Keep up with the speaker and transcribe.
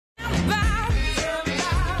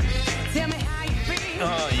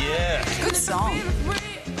song.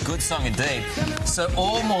 Good song indeed. So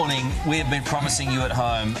all morning we have been promising you at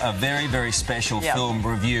home a very, very special film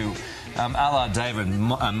review. A la David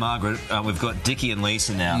and Margaret, we've got Dickie and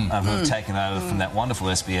Lisa now, who have taken over from that wonderful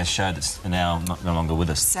SBS show that's now no longer with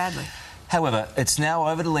us. Sadly. However, it's now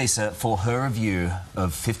over to Lisa for her review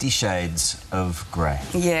of 50 Shades of Grey.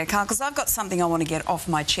 Yeah, Carl, because I've got something I want to get off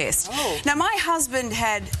my chest. Oh. Now, my husband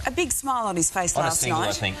had a big smile on his face last night.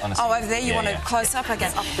 I think. Oh, over there? You want to close up? Okay.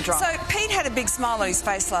 Up the drum. So, Pete had a big smile on his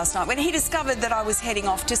face last night when he discovered that I was heading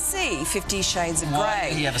off to see 50 Shades of Grey. Why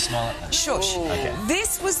did he have a smile? Shush. Okay.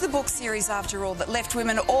 This was the book series, after all, that left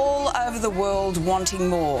women all over the world wanting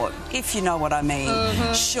more, if you know what I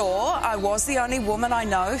mean. Sure, I was the only woman I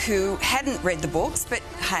know who hadn't read the books, but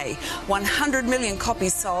hey, 100 million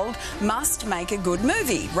copies sold must make a good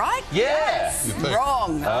movie, right? Yeah.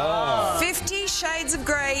 Wrong. Oh. 50 Shades of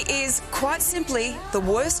Grey is, quite simply, the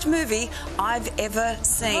worst movie I've ever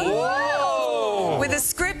seen. Whoa. With a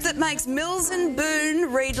script that makes Mills and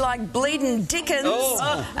Boone read like bleeding Dickens,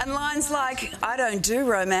 and lines like, I don't do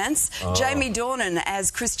romance. Jamie Dornan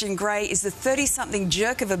as Christian Grey is the 30-something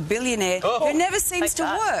jerk of a billionaire who never seems to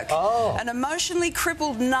work. An emotionally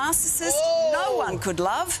crippled narcissist no one could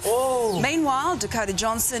love. Meanwhile, Dakota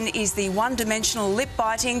Johnson is the one-dimensional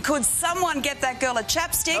lip-biting, could someone get that girl a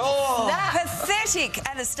chapstick? Pathetic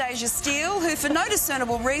Anastasia Steele, who for no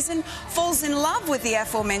discernible reason falls in love with the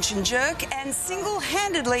aforementioned jerk and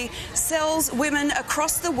single-handedly sells women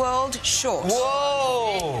across the world short.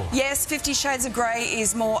 Whoa! Yes, 50 Shades of Grey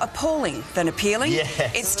is more appalling than appealing.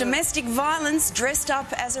 Yes. It's domestic violence dressed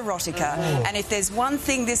up as erotica. And if there's one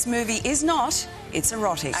thing this movie is not, it's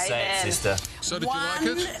erotic. Say it, sister. So did you like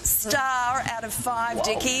it? 1 star out of 5,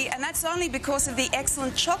 Dickie, and that's only because of the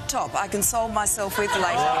excellent chop top I console myself with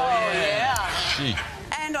later. Gee.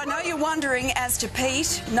 And I know you're wondering as to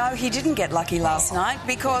Pete. No, he didn't get lucky last night,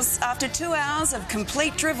 because after 2 hours of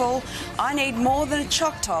complete drivel, I need more than a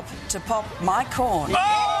choc top to pop my corn.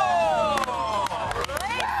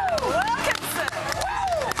 Wilkinson.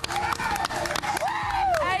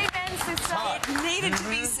 Amen, sister. It needed to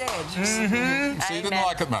be said. So you didn't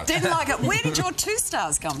like it much? Didn't like it. Where did your 2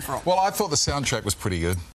 stars come from? Well, I thought the soundtrack was pretty good.